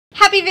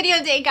Happy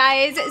video day,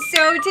 guys.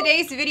 So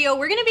today's video,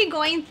 we're gonna be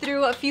going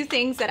through a few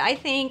things that I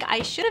think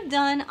I should have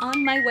done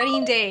on my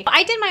wedding day.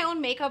 I did my own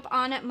makeup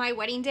on my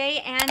wedding day,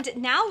 and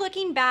now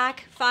looking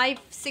back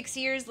 5-6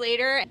 years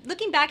later,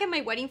 looking back at my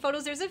wedding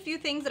photos, there's a few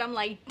things that I'm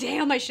like,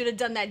 damn, I should have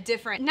done that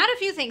different. Not a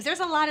few things, there's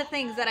a lot of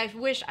things that I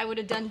wish I would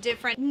have done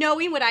different,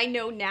 knowing what I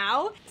know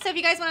now. So if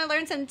you guys want to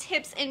learn some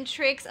tips and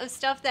tricks of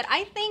stuff that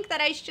I think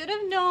that I should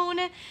have known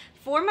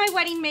for my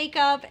wedding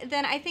makeup,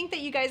 then I think that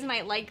you guys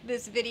might like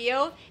this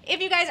video.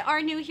 If you guys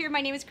are new here, my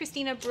name is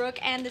Christina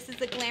Brooke and this is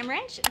the Glam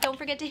Ranch. Don't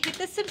forget to hit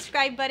the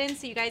subscribe button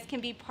so you guys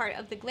can be part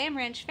of the Glam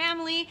Ranch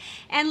family.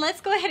 And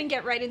let's go ahead and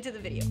get right into the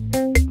video.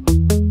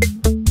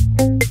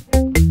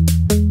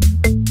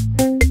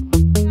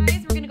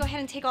 Guys, we're gonna go ahead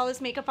and take all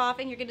this makeup off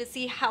and you're gonna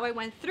see how I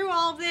went through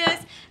all of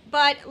this.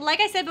 But like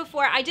I said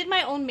before, I did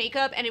my own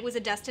makeup and it was a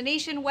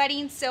destination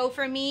wedding. So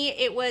for me,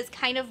 it was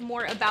kind of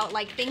more about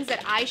like things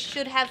that I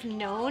should have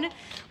known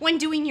when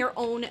doing your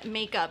own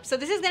makeup. So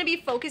this is gonna be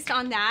focused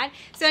on that.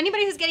 So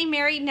anybody who's getting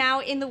married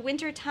now in the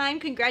winter time,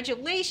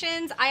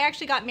 congratulations. I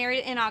actually got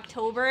married in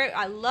October.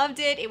 I loved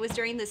it. It was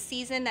during the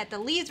season that the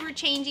leaves were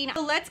changing.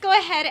 So let's go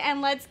ahead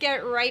and let's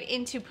get right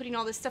into putting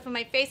all this stuff on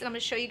my face, and I'm gonna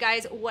show you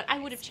guys what I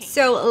would have changed.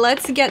 So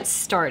let's get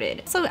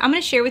started. So I'm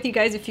gonna share with you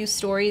guys a few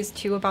stories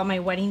too about my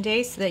wedding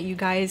day so that you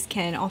guys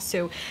can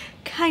also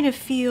kind of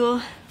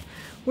feel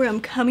where I'm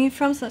coming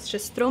from. So let's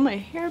just throw my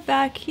hair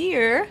back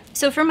here.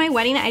 So for my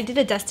wedding, I did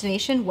a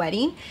destination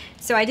wedding.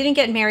 So I didn't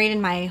get married in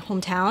my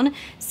hometown.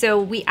 So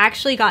we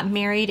actually got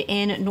married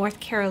in North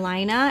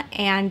Carolina,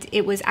 and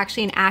it was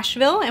actually in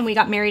Asheville, and we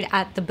got married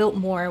at the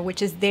Biltmore,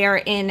 which is there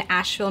in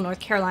Asheville, North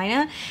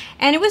Carolina.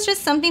 And it was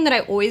just something that I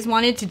always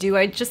wanted to do.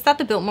 I just thought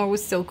the Biltmore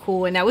was so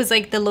cool, and that was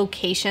like the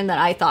location that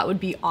I thought would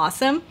be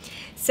awesome.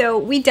 So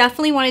we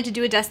definitely wanted to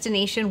do a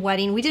destination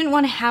wedding. We didn't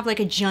want to have like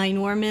a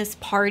ginormous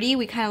party.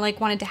 We kind of like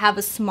wanted to have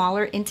a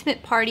smaller,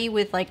 intimate party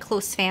with like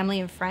close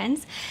family and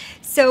friends.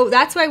 So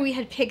that's why we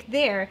had picked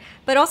there.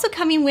 But also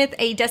coming with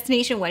a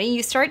destination wedding,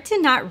 you start to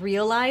not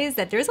realize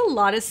that there's a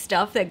lot of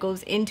stuff that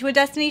goes into a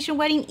destination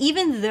wedding,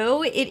 even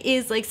though it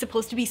is like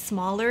supposed to be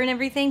smaller and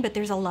everything, but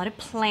there's a lot of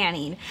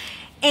planning.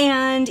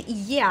 And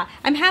yeah,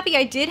 I'm happy.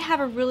 I did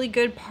have a really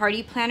good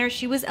party planner.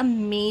 She was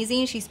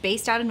amazing. She's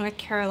based out of North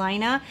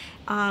Carolina.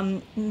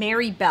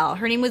 Mary Bell.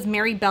 Her name was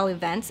Mary Bell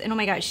Events. And oh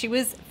my gosh, she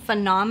was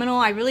phenomenal.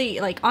 I really,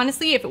 like,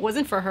 honestly, if it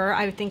wasn't for her,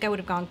 I would think I would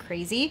have gone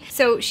crazy.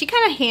 So she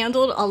kind of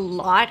handled a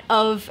lot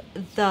of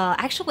the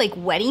actual like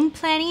wedding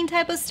planning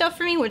type of stuff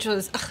for me, which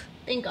was, ugh,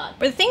 thank God.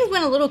 But the things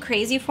went a little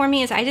crazy for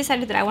me is I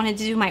decided that I wanted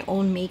to do my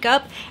own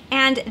makeup.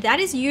 And that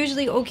is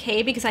usually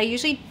okay because I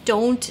usually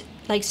don't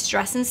like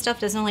stress and stuff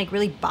doesn't like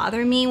really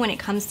bother me when it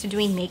comes to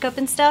doing makeup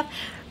and stuff.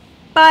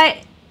 But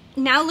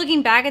now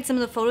looking back at some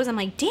of the photos, I'm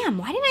like, damn,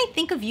 why didn't I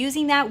think of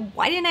using that?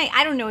 Why didn't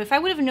I don't know. If I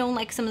would have known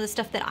like some of the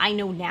stuff that I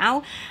know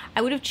now,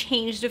 I would have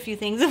changed a few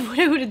things of what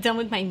I would have done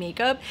with my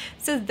makeup.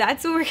 So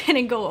that's what we're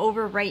gonna go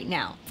over right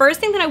now.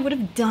 First thing that I would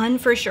have done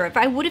for sure, if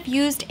I would have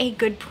used a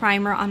good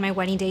primer on my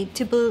wedding day,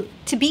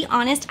 to be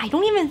honest, I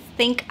don't even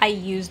think I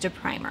used a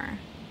primer.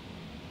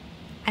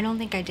 I don't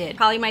think I did.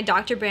 Probably my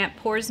Dr. Brandt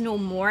Pores No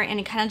More, and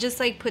it kind of just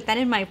like put that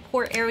in my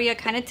pore area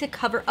kind of to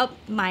cover up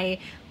my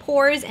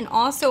pores and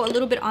also a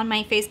little bit on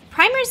my face.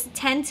 Primers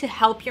tend to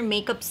help your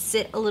makeup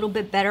sit a little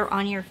bit better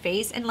on your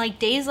face, and like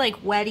days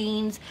like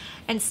weddings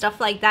and stuff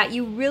like that,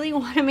 you really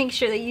want to make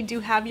sure that you do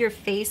have your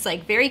face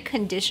like very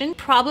conditioned.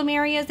 Problem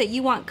areas that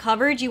you want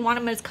covered, you want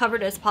them as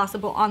covered as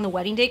possible on the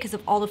wedding day because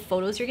of all the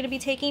photos you're going to be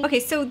taking.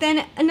 Okay, so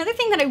then another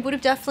thing that I would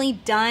have definitely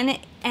done,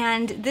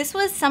 and this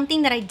was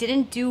something that I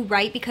didn't do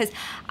right because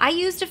I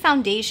used a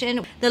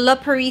foundation, the La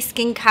Prairie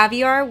Skin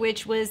Caviar,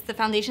 which was the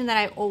foundation that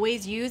I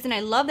always use, and I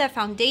love that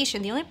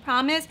foundation. The only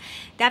problem is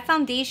that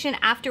foundation,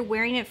 after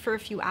wearing it for a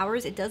few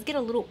hours, it does get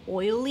a little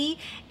oily,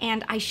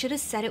 and I should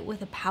have set it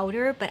with a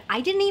powder, but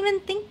I didn't even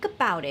think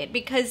about it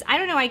because I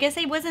don't know, I guess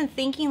I wasn't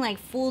thinking like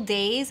full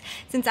days.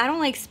 Since I don't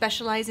like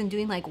specialize in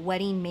doing like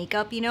wedding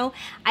makeup, you know,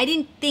 I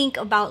didn't think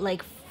about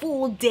like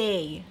full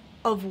day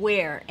of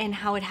wear and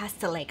how it has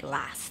to like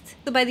last.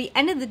 So by the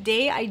end of the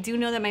day, I do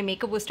know that my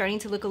makeup was starting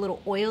to look a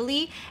little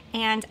oily,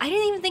 and I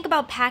didn't even think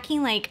about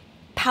packing like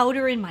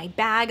powder in my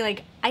bag.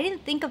 Like I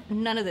didn't think of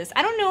none of this.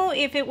 I don't know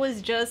if it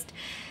was just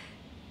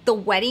the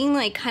wedding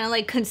like kind of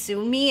like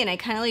consumed me and I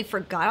kind of like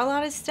forgot a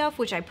lot of stuff,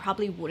 which I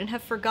probably wouldn't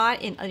have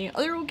forgot in any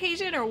other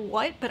occasion or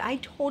what, but I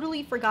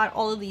totally forgot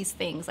all of these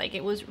things. Like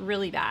it was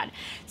really bad.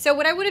 So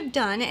what I would have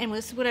done, and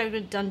this is what I would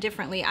have done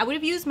differently, I would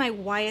have used my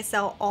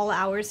YSL All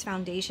Hours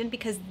foundation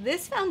because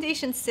this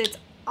foundation sits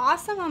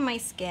awesome on my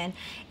skin.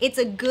 It's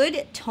a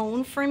good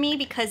tone for me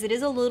because it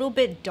is a little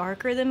bit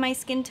darker than my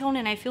skin tone,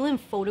 and I feel in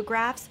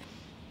photographs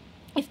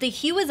If the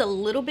hue is a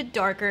little bit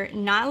darker,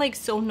 not like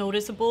so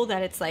noticeable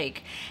that it's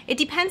like, it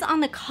depends on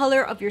the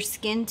color of your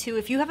skin too.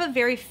 If you have a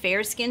very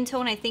fair skin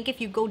tone, I think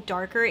if you go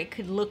darker, it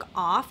could look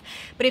off.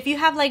 But if you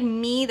have like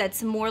me,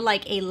 that's more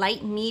like a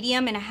light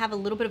medium and I have a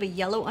little bit of a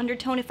yellow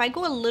undertone, if I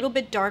go a little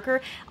bit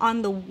darker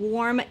on the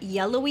warm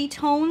yellowy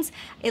tones,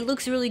 it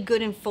looks really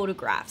good in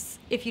photographs,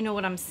 if you know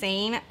what I'm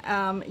saying.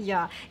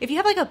 Yeah. If you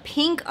have like a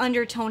pink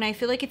undertone, I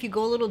feel like if you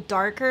go a little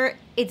darker,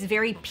 it's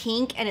very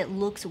pink and it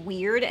looks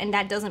weird, and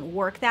that doesn't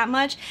work that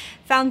much.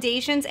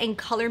 Foundations and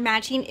color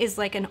matching is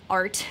like an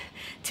art,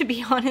 to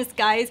be honest,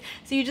 guys.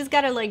 So you just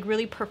gotta like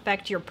really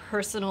perfect your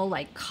personal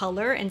like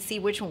color and see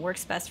which one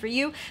works best for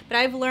you. But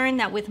I've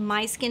learned that with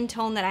my skin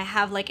tone that I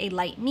have like a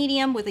light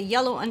medium with a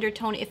yellow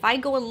undertone, if I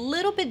go a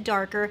little bit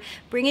darker,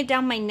 bring it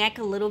down my neck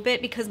a little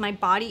bit, because my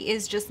body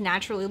is just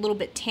naturally a little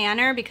bit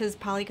tanner, because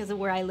probably because of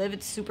where I live,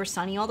 it's super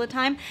sunny all the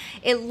time.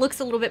 It looks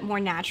a little bit more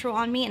natural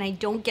on me and I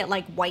don't get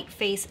like white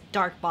face,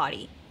 dark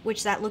body,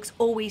 which that looks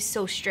always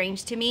so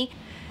strange to me.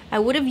 I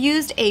would have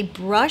used a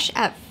brush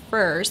at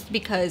first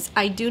because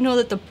I do know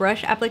that the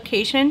brush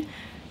application,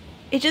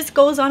 it just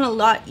goes on a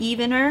lot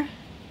evener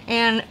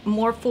and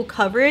more full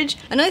coverage.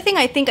 Another thing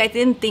I think I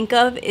didn't think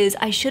of is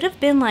I should have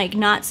been like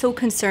not so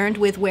concerned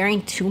with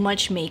wearing too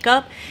much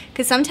makeup,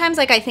 because sometimes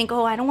like I think,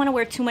 oh, I don't want to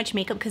wear too much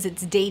makeup because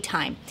it's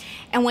daytime.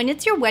 And when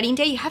it's your wedding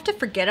day, you have to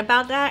forget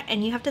about that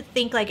and you have to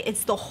think like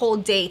it's the whole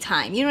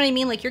daytime. You know what I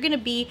mean? Like you're gonna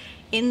be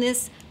in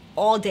this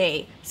all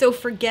day. So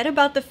forget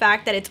about the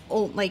fact that it's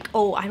like,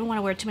 oh, I don't want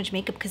to wear too much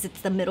makeup because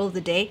it's the middle of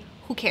the day.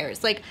 Who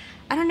cares? Like,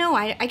 I don't know.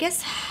 I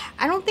guess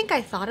I don't think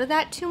I thought of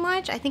that too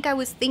much. I think I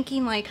was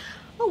thinking like,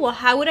 oh, well,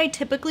 how would I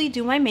typically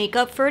do my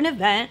makeup for an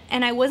event?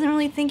 And I wasn't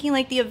really thinking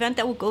like the event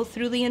that will go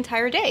through the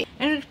entire day.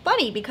 And it's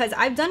funny because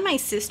I've done my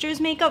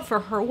sister's makeup for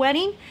her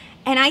wedding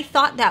and I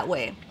thought that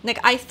way. Like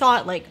I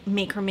thought like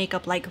make her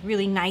makeup like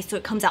really nice so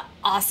it comes out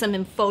awesome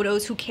in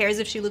photos. Who cares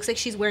if she looks like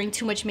she's wearing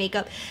too much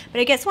makeup?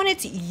 But I guess when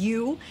it's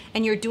you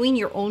and you're doing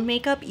your own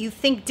makeup, you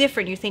think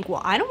different. You think,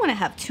 well, I don't want to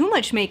have too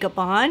much makeup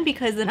on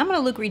because then I'm going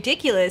to look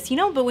ridiculous, you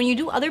know? But when you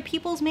do other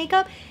people's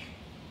makeup,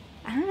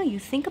 I don't know, you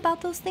think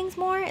about those things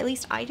more. At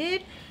least I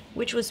did,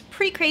 which was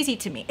pretty crazy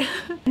to me.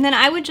 And then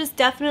I would just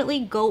definitely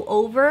go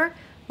over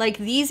like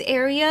these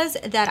areas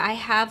that I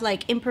have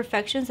like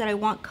imperfections that I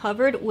want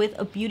covered with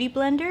a beauty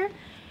blender,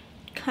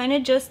 kind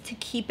of just to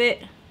keep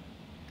it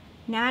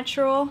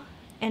natural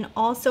and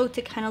also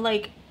to kind of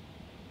like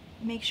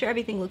make sure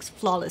everything looks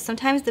flawless.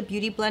 Sometimes the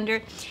beauty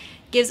blender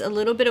gives a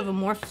little bit of a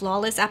more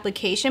flawless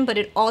application, but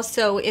it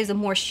also is a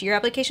more sheer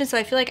application. So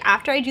I feel like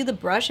after I do the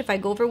brush, if I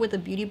go over with a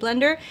beauty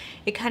blender,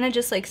 it kind of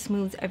just like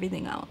smooths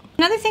everything out.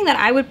 Another thing that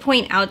I would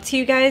point out to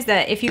you guys,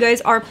 that if you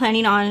guys are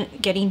planning on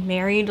getting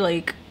married,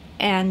 like,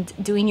 and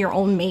doing your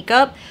own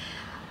makeup,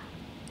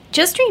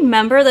 just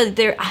remember that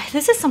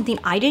this is something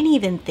I didn't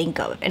even think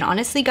of. And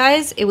honestly,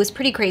 guys, it was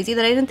pretty crazy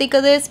that I didn't think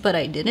of this, but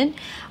I didn't.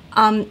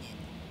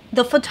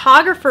 The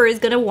photographer is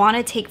gonna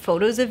wanna take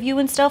photos of you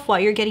and stuff while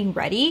you're getting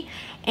ready.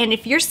 And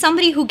if you're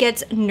somebody who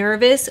gets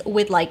nervous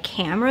with like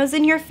cameras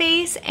in your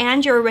face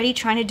and you're already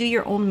trying to do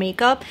your own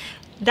makeup,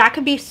 that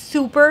could be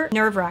super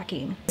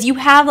nerve-wracking. You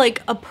have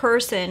like a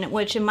person,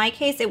 which in my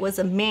case it was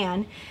a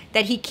man,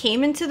 that he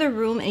came into the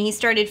room and he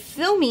started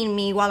filming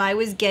me while I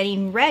was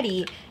getting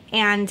ready,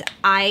 and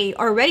I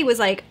already was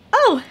like,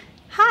 oh,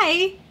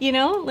 hi, you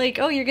know, like,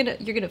 oh, you're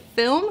gonna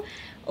film?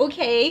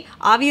 Okay,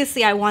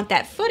 obviously I want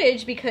that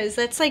footage because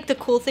that's like the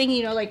cool thing,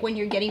 you know, like when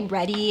you're getting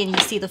ready and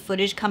you see the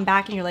footage come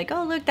back and you're like,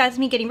 oh, look, that's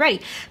me getting ready.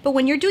 But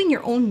when you're doing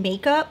your own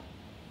makeup,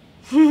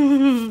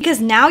 because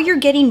now you're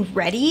getting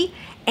ready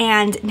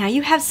and now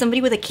you have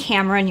somebody with a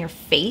camera in your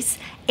face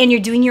and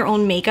you're doing your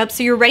own makeup,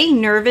 so you're already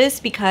nervous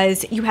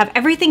because you have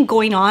everything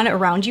going on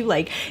around you,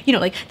 like, you know,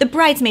 like the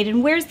bridesmaid,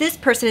 and where's this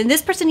person, and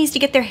this person needs to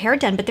get their hair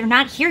done but they're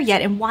not here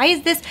yet, and why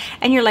is this,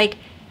 and you're like,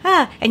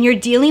 and you're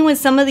dealing with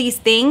some of these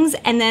things.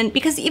 And then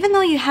because even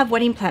though you have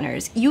wedding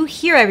planners, you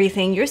hear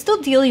everything, you're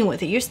still dealing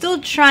with it, you're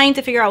still trying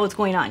to figure out what's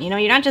going on, you know,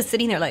 you're not just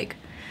sitting there like.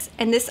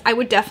 And this, I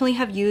would definitely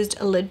have used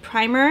a lid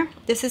primer.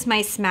 This is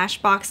my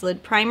Smashbox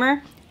lid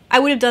primer. I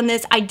would have done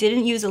this. I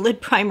didn't use a lid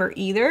primer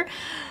either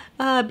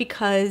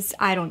because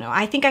I don't know,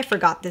 I think I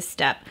forgot this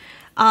step.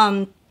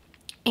 So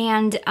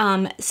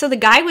the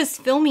guy was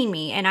filming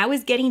me and I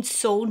was getting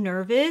so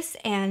nervous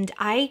and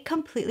I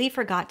completely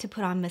forgot to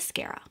put on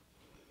mascara.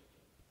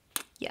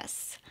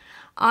 Yes.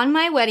 On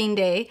my wedding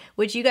day,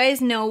 which you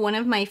guys know one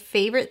of my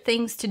favorite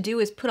things to do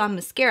is put on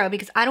mascara,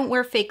 because I don't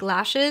wear fake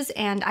lashes,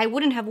 and I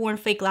wouldn't have worn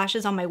fake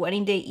lashes on my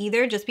wedding day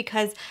either, just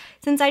because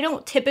since I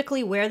don't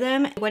typically wear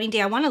them, wedding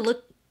day I want to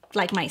look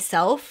like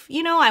myself,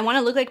 you know, I want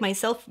to look like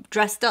myself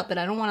dressed up, but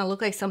I don't want to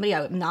look like somebody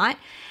I'm not.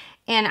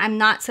 And I'm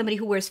not somebody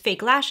who wears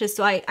fake lashes,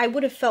 so I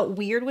would have felt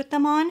weird with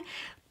them on,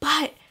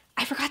 but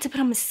I forgot to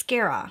put on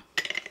mascara.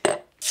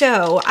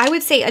 So I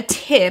would say a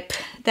tip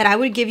that I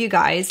would give you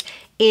guys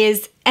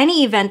is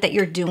any event that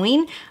you're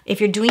doing,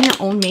 if you're doing your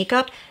own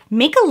makeup,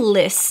 make a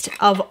list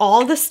of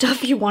all the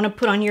stuff you want to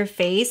put on your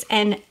face.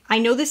 And I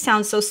know this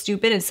sounds so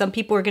stupid and some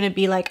people are going to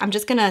be like, I'm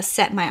just going to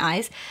set my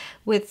eyes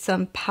with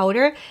some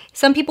powder.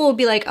 Some people will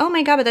be like, oh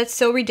my God, but that's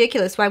so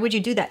ridiculous. Why would you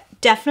do that?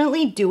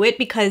 Definitely do it,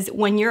 because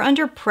when you're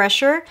under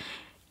pressure,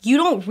 you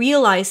don't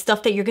realize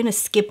stuff that you're gonna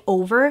skip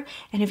over.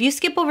 And if you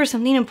skip over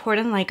something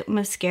important like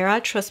mascara,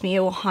 trust me, it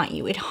will haunt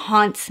you. It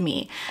haunts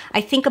me. I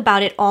think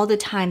about it all the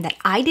time that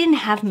I didn't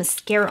have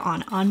mascara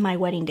on my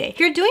wedding day. If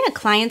you're doing a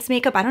client's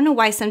makeup, I don't know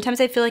why, sometimes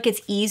I feel like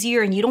it's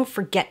easier and you don't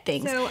forget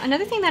things. So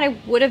another thing that I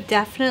would have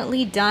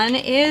definitely done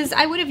is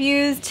I would have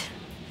used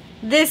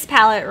this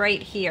palette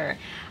right here.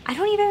 I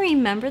don't even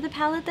remember the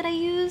palette that I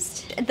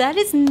used. That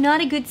is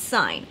not a good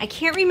sign. I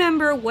can't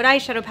remember what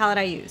eyeshadow palette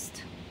I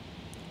used.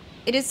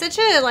 It is such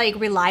a like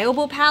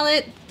reliable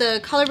palette. The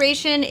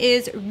coloration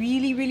is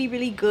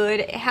really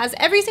good. It has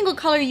every single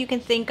color you can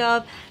think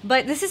of,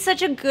 but this is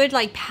such a good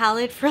like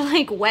palette for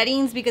like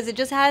weddings because it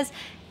just has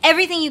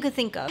everything you could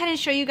think of. I'm going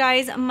to show you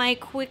guys my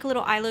quick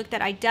little eye look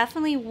that I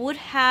definitely would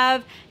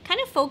have kind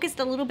of focused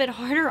a little bit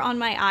harder on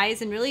my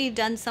eyes and really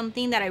done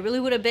something that I really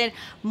would have been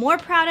more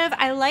proud of.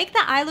 I like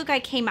the eye look I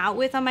came out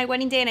with on my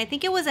wedding day, and I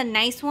think it was a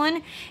nice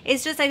one.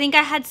 It's just I think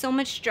I had so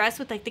much stress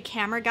with like the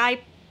camera guy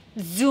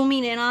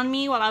zooming in on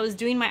me while I was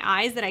doing my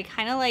eyes that I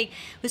kind of like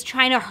was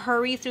trying to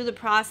hurry through the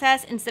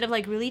process instead of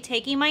like really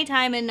taking my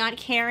time and not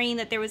caring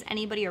that there was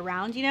anybody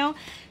around, you know.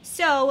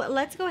 So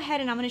let's go ahead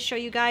and I'm going to show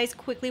you guys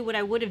quickly what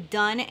I would have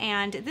done,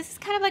 and this is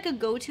kind of like a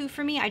go-to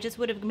for me. I just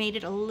would have made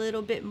it a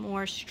little bit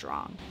more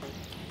strong.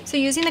 So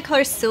using the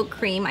color Silk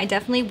Cream, I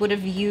definitely would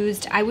have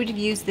used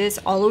this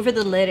all over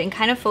the lid and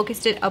kind of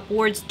focused it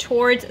upwards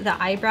towards the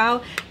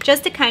eyebrow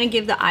just to kind of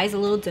give the eyes a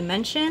little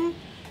dimension.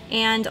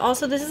 And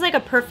also this is like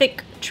a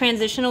perfect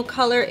transitional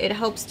color. It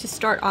helps to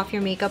start off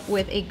your makeup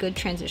with a good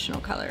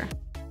transitional color.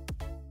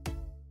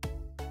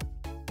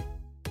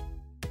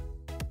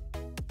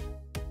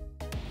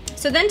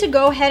 So then to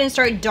go ahead and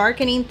start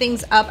darkening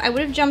things up, I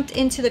would have jumped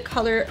into the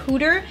color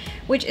Hooter,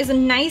 which is a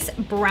nice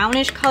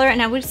brownish color,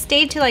 and I would have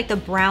stayed to like the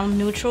brown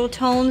neutral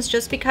tones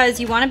just because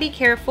you want to be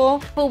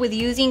careful with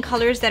using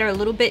colors that are a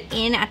little bit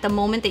in at the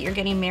moment that you're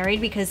getting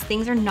married, because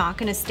things are not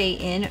going to stay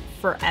in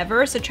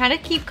forever. So try to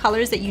keep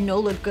colors that you know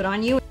look good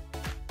on you.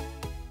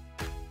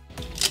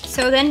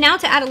 So then now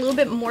to add a little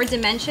bit more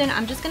dimension,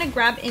 I'm just gonna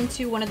grab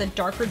into one of the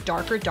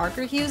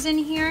darker hues in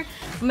here.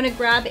 I'm gonna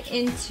grab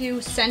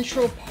into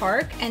Central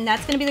Park, and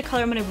that's gonna be the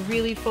color I'm gonna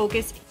really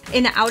focus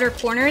in the outer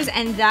corners,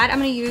 and that I'm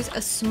gonna use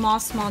a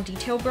small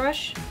detail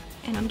brush,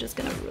 and I'm just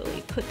gonna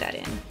really put that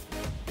in.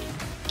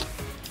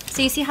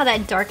 So you see how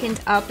that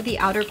darkened up the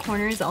outer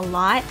corners a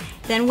lot?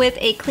 Then with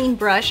a clean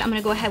brush, I'm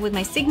gonna go ahead with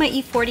my Sigma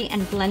E40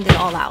 and blend it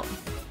all out.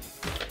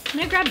 I'm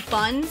gonna grab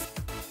Buns.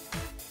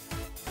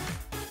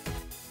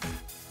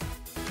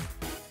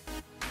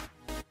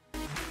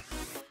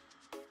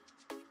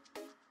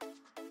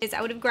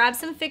 I would have grabbed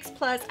some Fix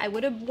Plus. I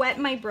would have wet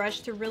my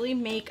brush to really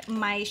make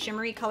my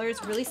shimmery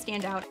colors really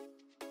stand out.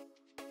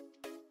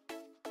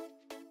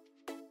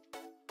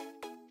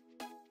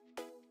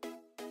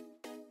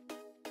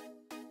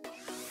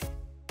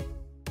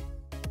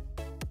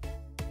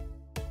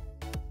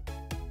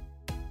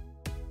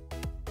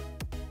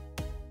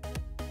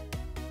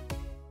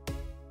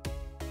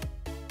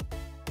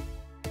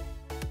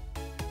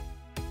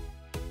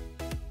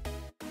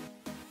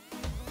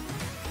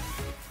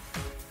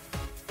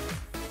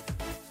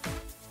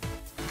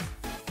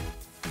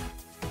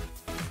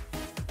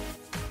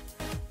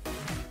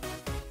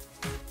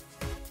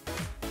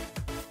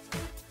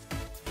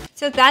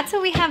 So that's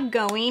what we have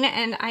going,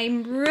 and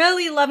I'm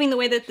really loving the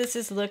way that this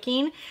is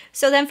looking.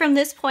 So then from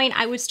this point,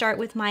 I would start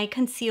with my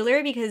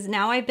concealer, because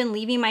now I've been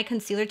leaving my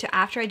concealer to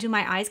after I do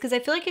my eyes, because I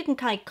feel like you can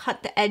kind of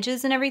cut the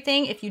edges and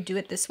everything if you do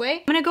it this way.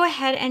 I'm gonna go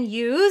ahead and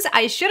use,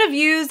 I should have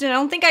used, and I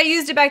don't think I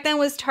used it back then,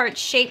 was Tarte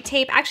Shape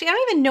Tape. Actually, I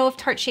don't even know if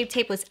Tarte Shape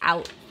Tape was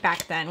out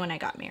back then when I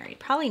got married.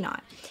 Probably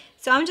not.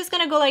 So I'm just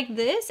gonna go like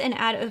this and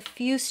add a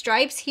few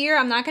stripes here.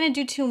 I'm not gonna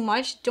do too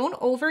much. Don't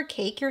over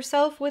cake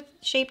yourself with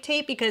Shape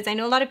Tape, because I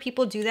know a lot of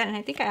people do that, and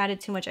I think I added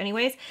too much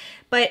anyways,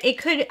 but it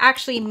could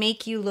actually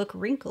make you look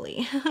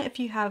wrinkly if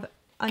you have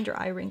under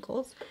eye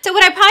wrinkles. So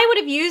what I probably would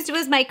have used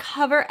was my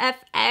Cover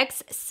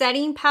FX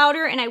setting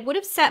powder, and I would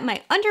have set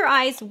my under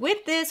eyes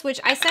with this, which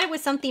I set it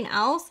with something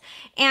else,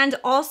 and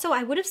also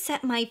I would have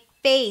set my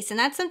face, and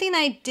that's something that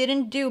I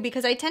didn't do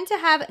because I tend to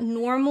have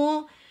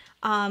normal,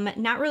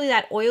 not really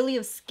that oily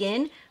of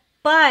skin,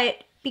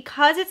 but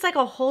because it's like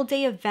a whole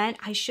day event,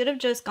 I should have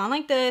just gone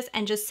like this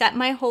and just set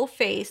my whole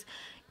face.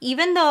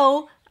 Even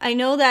though I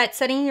know that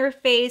setting your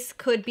face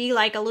could be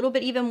like a little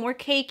bit even more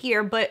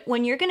cakier, but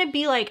when you're gonna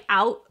be like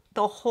out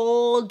the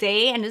whole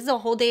day, and this is a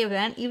whole day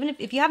event, even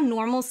if you have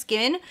normal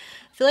skin,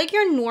 I feel like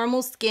your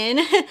normal skin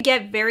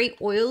get very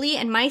oily,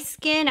 and my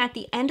skin at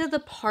the end of the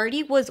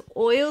party was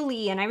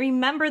oily, and I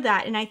remember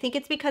that, and I think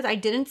it's because I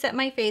didn't set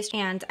my face,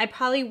 and I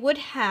probably would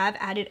have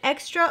added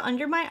extra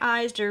under my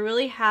eyes to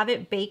really have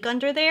it bake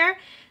under there,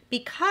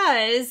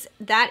 because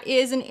that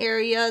is an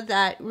area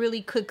that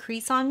really could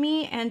crease on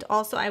me, and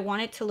also I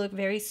want it to look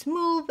very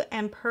smooth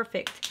and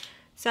perfect.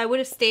 So I would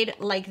have stayed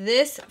like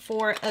this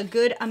for a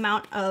good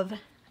amount of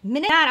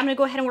minutes. I'm gonna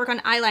go ahead and work on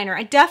eyeliner.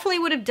 I definitely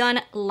would have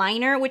done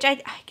liner, which I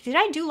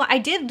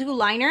did do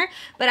liner,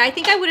 but I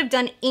think I would have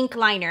done ink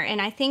liner,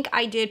 and I think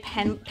I did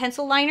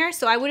pencil liner.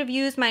 So I would have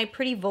used my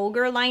Pretty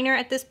Vulgar liner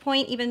at this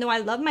point, even though I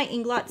love my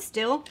Inglot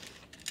still.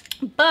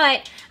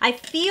 But I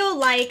feel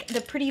like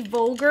the Pretty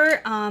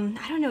Vulgar,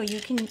 I don't know,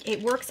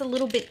 it works a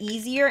little bit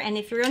easier, and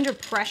if you're under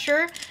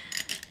pressure,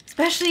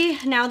 especially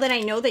now that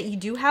I know that you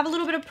do have a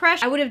little bit of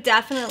pressure, I would have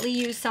definitely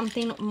used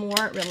something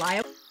more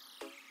reliable.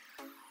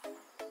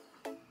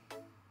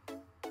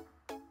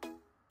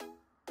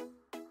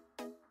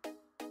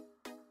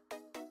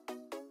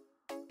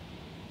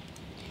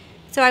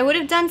 So I would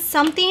have done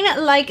something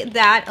like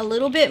that, a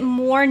little bit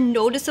more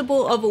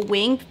noticeable of a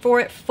wing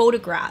for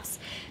photographs.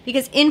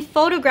 Because in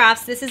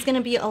photographs, this is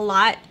gonna be a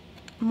lot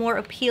more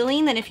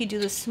appealing than if you do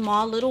the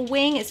small little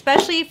wing,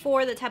 especially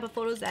for the type of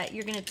photos that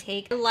you're gonna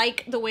take. I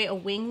like the way a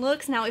wing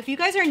looks. Now, if you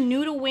guys are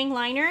new to wing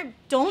liner,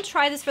 don't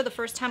try this for the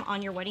first time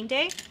on your wedding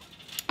day.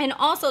 And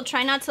also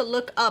try not to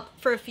look up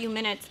for a few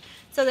minutes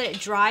so that it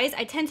dries.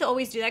 I tend to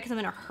always do that because I'm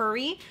in a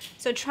hurry,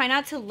 so try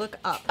not to look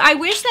up. I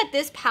wish that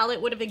this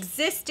palette would have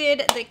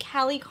existed, the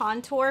Cali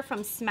Contour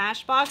from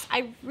Smashbox.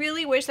 I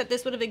really wish that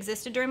this would have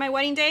existed during my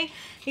wedding day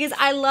because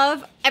I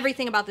love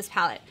everything about this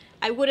palette.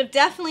 I would have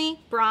definitely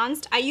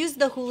bronzed. I used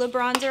the Hoola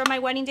bronzer on my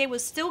wedding day,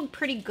 was still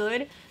pretty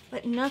good,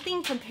 but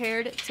nothing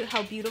compared to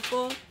how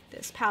beautiful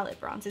this palette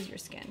bronzes your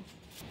skin.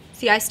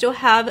 See, I still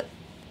have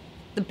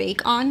the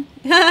bake on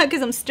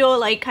because I'm still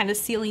like kind of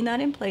sealing that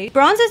in place.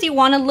 Bronzes you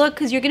want to look,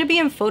 because you're going to be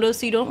in photos,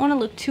 so you don't want to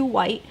look too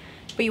white,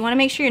 but you want to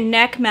make sure your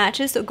neck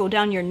matches, so go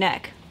down your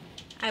neck.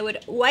 I would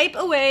wipe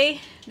away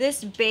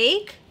this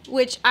bake,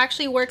 which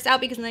actually works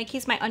out because then it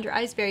keeps my under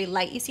eyes very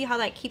light. You see how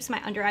that keeps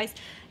my under eyes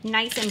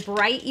nice and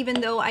bright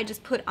even though I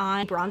just put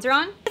on bronzer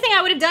on. The thing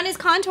I would have done is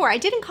contour. I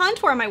didn't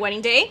contour on my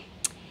wedding day.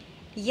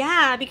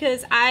 Yeah,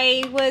 because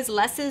I was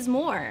less is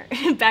more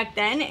back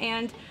then,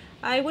 and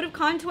I would have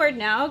contoured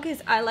now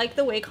because I like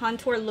the way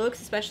contour looks,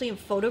 especially in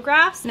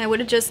photographs. And I would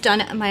have just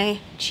done my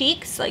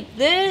cheeks like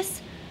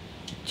this,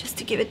 just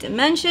to give it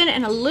dimension,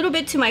 and a little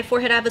bit to my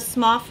forehead. I have a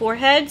small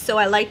forehead, so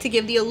I like to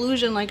give the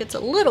illusion like it's a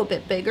little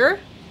bit bigger.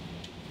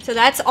 So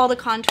that's all the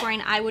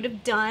contouring I would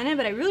have done,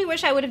 but I really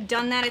wish I would have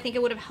done that. I think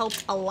it would have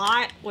helped a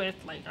lot with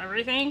like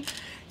everything.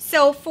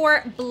 So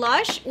for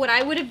blush, what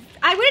I would have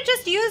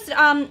just used,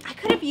 I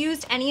could have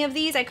used any of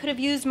these. I could have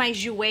used my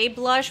Jouer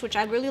blush, which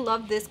I really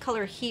love this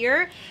color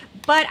here.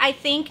 But I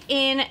think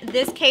in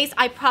this case,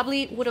 I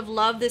probably would have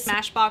loved this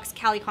Smashbox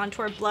Cali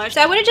Contour blush.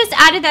 So I would have just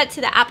added that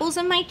to the apples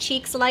of my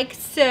cheeks like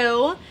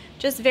so.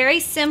 Just very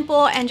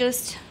simple and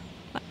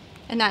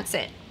that's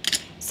it.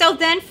 So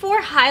then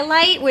for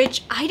highlight,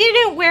 which I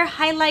didn't wear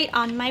highlight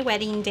on my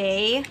wedding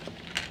day,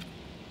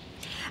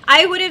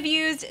 I would have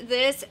used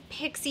this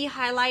Pixie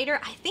highlighter.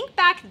 I think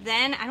back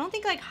then, I don't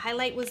think like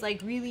highlight was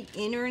like really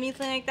in or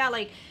anything like that.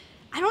 Like,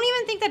 I don't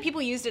even think that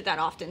people used it that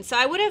often. So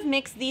I would have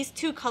mixed these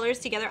two colors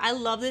together. I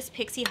love this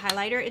Pixie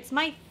highlighter. It's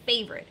my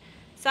favorite.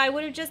 So I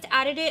would have just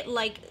added it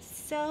like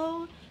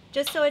so,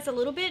 just so it's a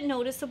little bit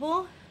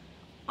noticeable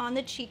on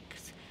the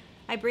cheeks.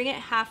 I bring it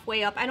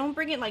halfway up. I don't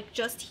bring it like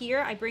just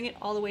here. I bring it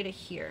all the way to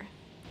here.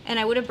 And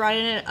I would have brought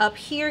it up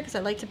here because I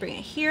like to bring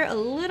it here, a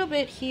little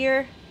bit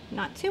here,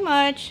 not too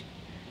much.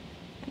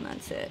 And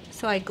that's it.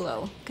 So I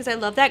glow because I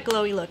love that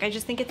glowy look. I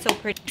just think it's so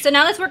pretty. So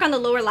now let's work on the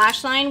lower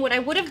lash line. What I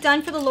would have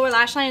done for the lower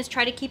lash line is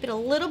try to keep it a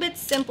little bit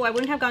simple. I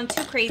wouldn't have gone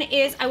too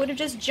crazy. I would have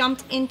just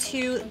jumped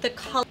into the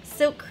color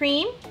Silk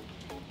Cream,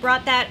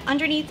 brought that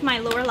underneath my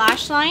lower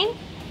lash line.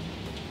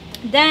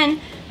 Then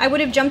I would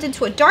have jumped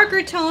into a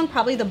darker tone,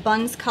 probably the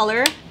Buns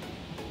color.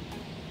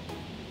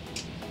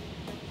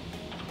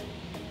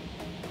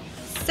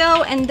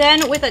 So, and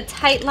then with a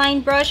tight line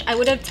brush, I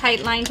would have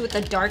tight lined with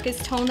the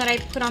darkest tone that I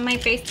put on my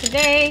face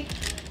today,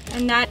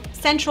 and that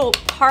Central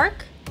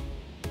Park,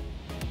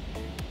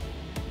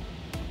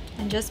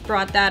 and just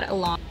brought that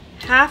along.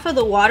 Half of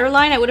the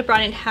waterline, I would have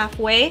brought it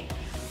halfway,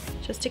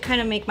 just to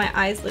kind of make my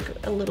eyes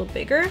look a little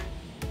bigger.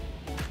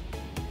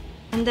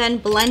 And then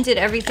blended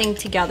everything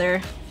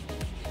together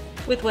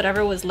with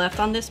whatever was left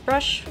on this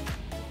brush.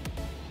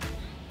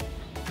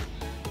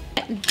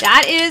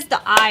 That is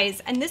the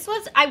eyes, and this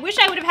was, I wish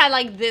I would have had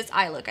like this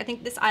eye look. I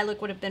think this eye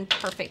look would have been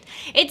perfect.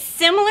 It's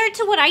similar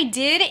to what I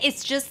did,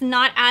 it's just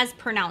not as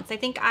pronounced. I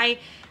think I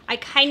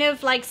kind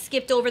of like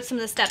skipped over some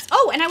of the steps.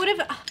 Oh, and I would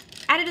have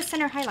added a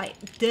center highlight.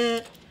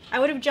 Duh. I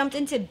would have jumped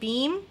into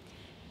Beam,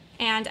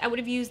 and I would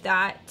have used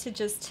that to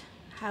just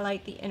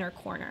highlight the inner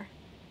corner.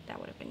 That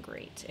would have been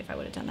great if I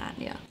would have done that,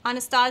 yeah.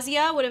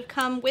 Anastasia would have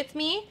come with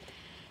me,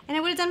 and I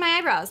would have done my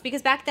eyebrows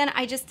because back then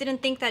I just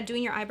didn't think that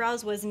doing your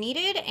eyebrows was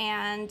needed,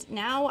 and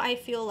now I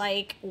feel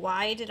like,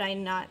 why did I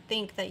not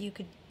think that you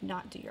could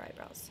not do your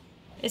eyebrows?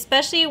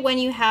 Especially when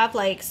you have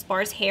like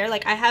sparse hair.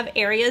 Like I have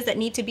areas that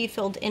need to be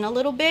filled in a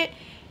little bit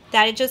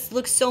that it just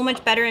looks so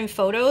much better in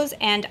photos,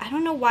 and I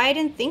don't know why I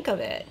didn't think of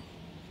it.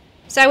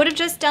 So I would have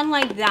just done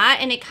like that,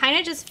 and it kind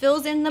of just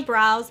fills in the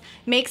brows,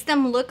 makes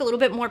them look a little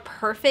bit more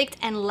perfect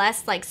and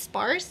less like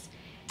sparse.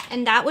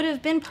 And that would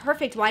have been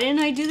perfect. Why didn't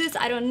I do this?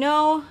 I don't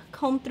know.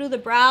 Comb through the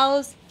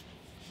brows.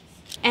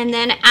 And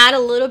then add a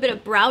little bit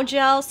of brow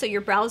gel so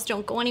your brows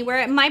don't go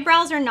anywhere. My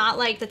brows are not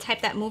like the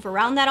type that move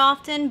around that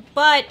often,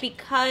 but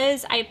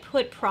because I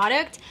put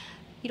product,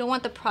 you don't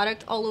want the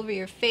product all over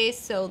your face,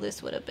 so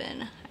this would have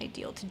been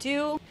ideal to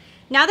do.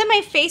 Now that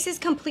my face is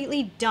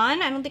completely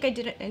done, I don't think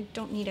I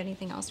don't need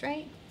anything else,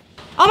 right?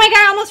 Oh my god,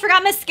 I almost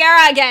forgot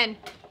mascara again.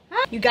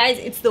 You guys,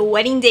 it's the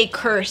wedding day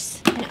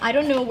curse. And I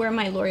don't know where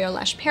my L'Oreal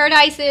Lash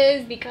Paradise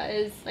is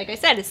because, like I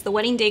said, it's the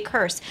wedding day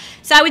curse.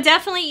 So I would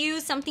definitely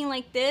use something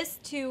like this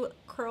to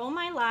curl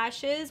my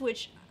lashes,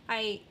 which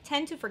I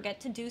tend to forget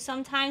to do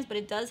sometimes, but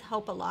it does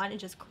help a lot. And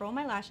just curl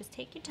my lashes.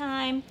 Take your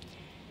time.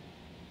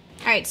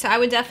 Alright, so I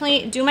would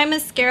definitely do my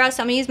mascara.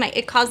 So I'm going to use my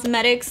It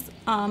Cosmetics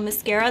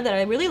mascara that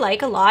I really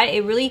like a lot.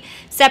 It really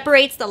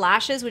separates the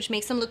lashes, which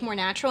makes them look more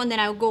natural. And then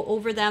I'll go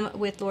over them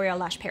with L'Oreal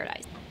Lash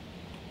Paradise.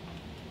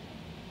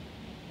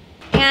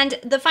 And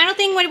the final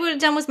thing what I would have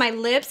done was my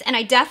lips, and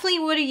I definitely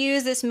would have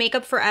used this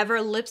Makeup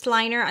Forever lips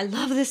liner. I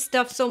love this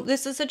stuff, so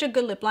this is such a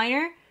good lip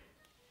liner.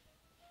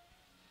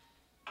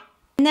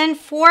 And then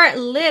for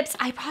lips,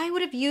 I probably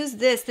would have used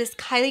this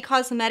Kylie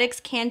Cosmetics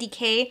Candy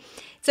K.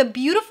 It's a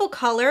beautiful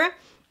color.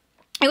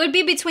 It would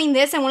be between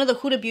this and one of the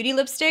Huda Beauty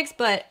lipsticks,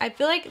 but I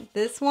feel like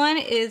this one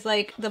is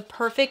like the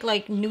perfect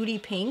like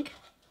nudie pink.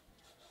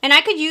 And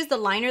I could use the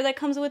liner that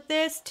comes with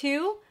this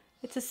too.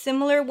 It's a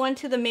similar one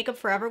to the Makeup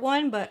Forever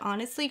one, but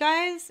honestly,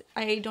 guys,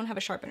 I don't have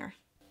a sharpener.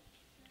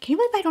 Can you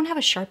believe I don't have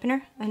a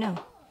sharpener? I know.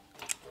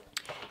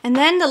 And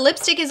then the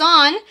lipstick is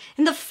on.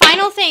 And the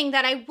final thing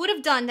that I would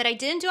have done that I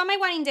didn't do on my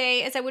wedding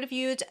day is I would have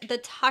used the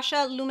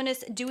Tasha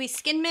Luminous Dewy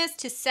Skin Mist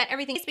to set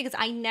everything, because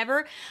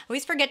I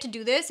always forget to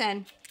do this.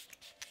 And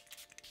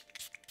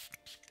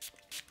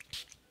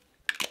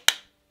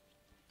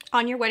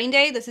on your wedding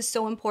day, this is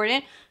so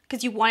important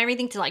because you want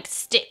everything to like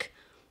stick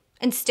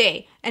and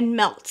stay and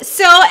melt.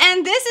 So,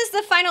 and this is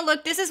the final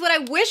look. This is what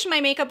I wish my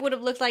makeup would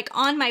have looked like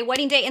on my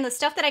wedding day, and the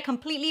stuff that I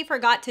completely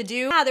forgot to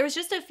do. There was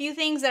just a few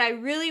things that I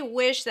really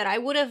wish that I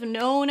would have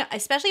known,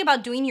 especially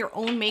about doing your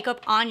own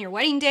makeup on your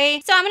wedding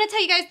day. So I'm gonna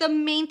tell you guys the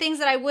main things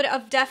that I would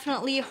have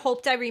definitely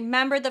hoped I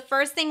remembered. The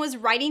first thing was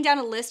writing down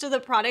a list of the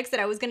products that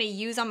I was gonna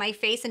use on my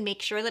face and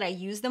make sure that I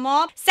use them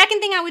all. Second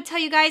thing I would tell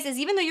you guys is,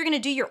 even though you're gonna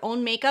do your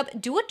own makeup,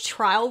 do a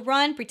trial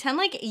run. Pretend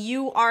like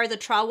you are the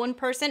trial run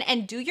person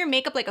and do your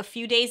makeup like a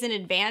few days in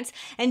advance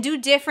and do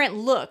different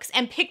looks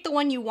and pick the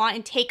one you want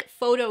and take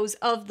photos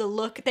of the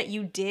look that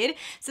you did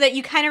so that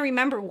you kind of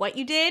remember what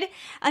you did.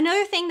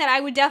 Another thing that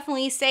I would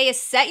definitely say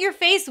is set your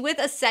face with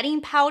a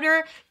setting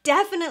powder.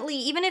 Definitely,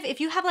 even if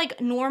you have like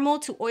normal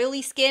to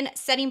oily skin,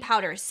 setting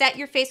powder. Set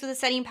your face with a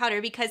setting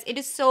powder because it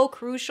is so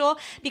crucial,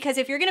 because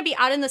if you're going to be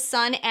out in the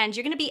sun and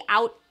you're going to be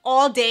out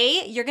all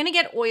day, you're gonna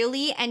get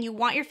oily and you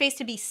want your face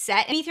to be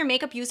set. Underneath your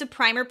makeup, use a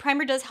primer.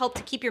 Primer does help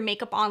to keep your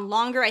makeup on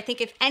longer. I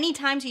think if any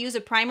time to use a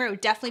primer, it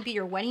would definitely be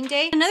your wedding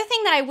day. Another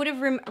thing that I would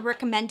have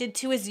recommended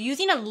too is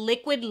using a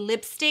liquid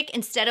lipstick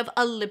instead of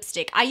a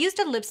lipstick. I used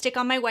a lipstick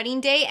on my wedding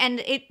day and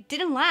it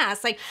didn't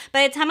last. Like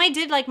by the time I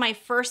did like my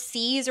first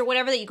C's or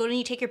whatever that you go to and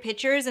you take your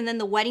pictures, and then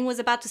the wedding was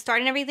about to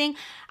start and everything,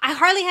 I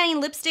hardly had any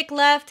lipstick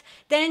left.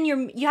 Then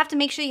you have to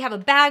make sure you have a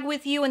bag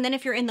with you, and then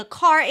if you're in the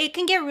car, it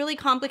can get really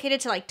complicated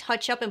to like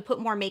touch up and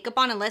put more makeup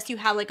on unless you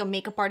have like a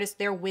makeup artist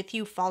there with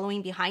you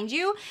following behind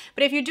you.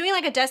 But if you're doing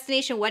like a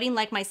destination wedding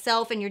like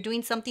myself and you're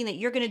doing something that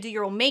you're gonna do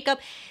your own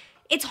makeup,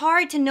 it's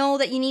hard to know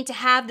that you need to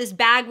have this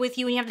bag with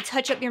you and you have to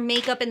touch up your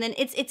makeup, and then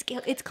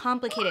it's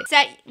complicated.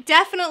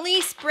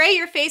 Definitely spray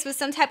your face with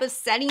some type of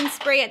setting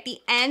spray at the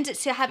end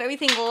to have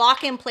everything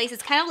lock in place.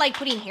 It's kind of like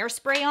putting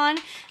hairspray on.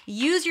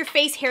 Use your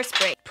face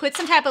hairspray. Put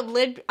some type of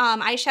lid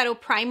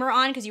eyeshadow primer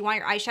on because you want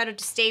your eyeshadow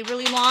to stay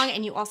really long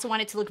and you also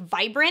want it to look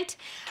vibrant.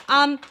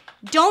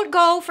 Don't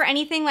go for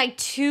anything like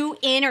too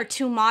in or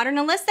too modern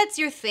unless that's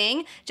your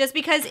thing, just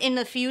because in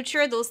the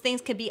future those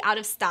things could be out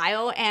of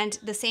style. And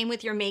the same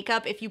with your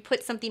makeup. If you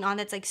put something on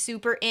that's like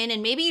super in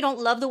and maybe you don't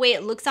love the way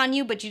it looks on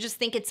you, but you just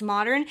think it's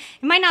modern,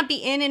 it might not be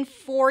in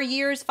 4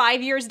 years,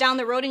 5 years down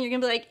the road, and you're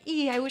gonna be like,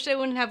 I wish I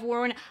wouldn't have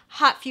worn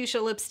hot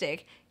fuchsia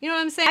lipstick. You know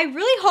what I'm saying? I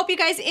really hope you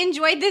guys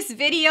enjoyed this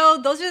video.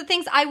 Those are the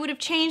things I would have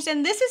changed,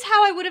 and this is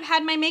how I would have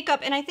had my makeup,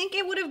 and I think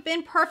it would have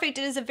been perfect.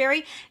 It is a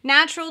very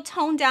natural,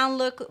 toned down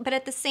look, but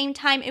at the same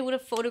time, it would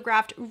have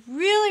photographed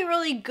really,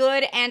 really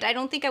good, and I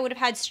don't think I would have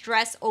had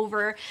stress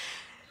over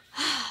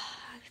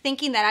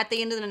thinking that at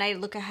the end of the night,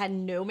 look, I had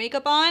no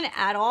makeup on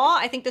at all.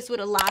 I think this would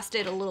have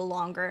lasted a little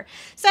longer.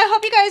 So I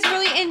hope you guys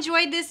really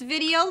enjoyed this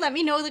video. Let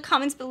me know in the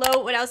comments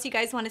below what else you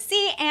guys want to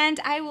see, and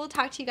I will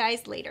talk to you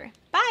guys later.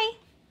 Bye!